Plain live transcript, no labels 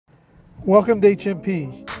Welcome to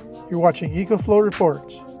HMP. You're watching EcoFlow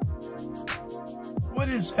Reports. What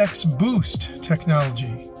is X-Boost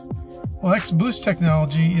technology? Well, X-Boost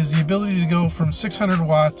technology is the ability to go from 600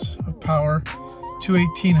 watts of power to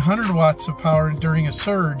 1800 watts of power during a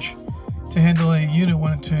surge to handle a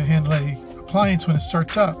unit, to handle a appliance when it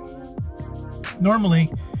starts up.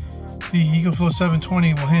 Normally, the EcoFlow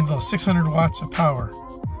 720 will handle 600 watts of power.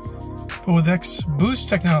 But with X-Boost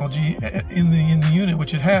technology in the unit,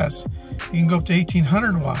 which it has, you can go up to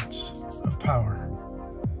 1800 watts of power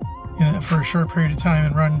for a short period of time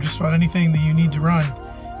and run just about anything that you need to run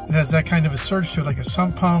that has that kind of a surge to it, like a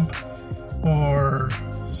sump pump or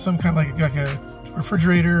some kind of like a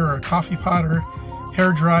refrigerator or a coffee pot or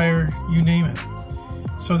hair dryer, you name it.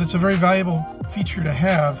 So that's a very valuable feature to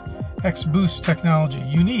have, X-Boost technology,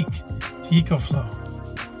 unique to EcoFlow.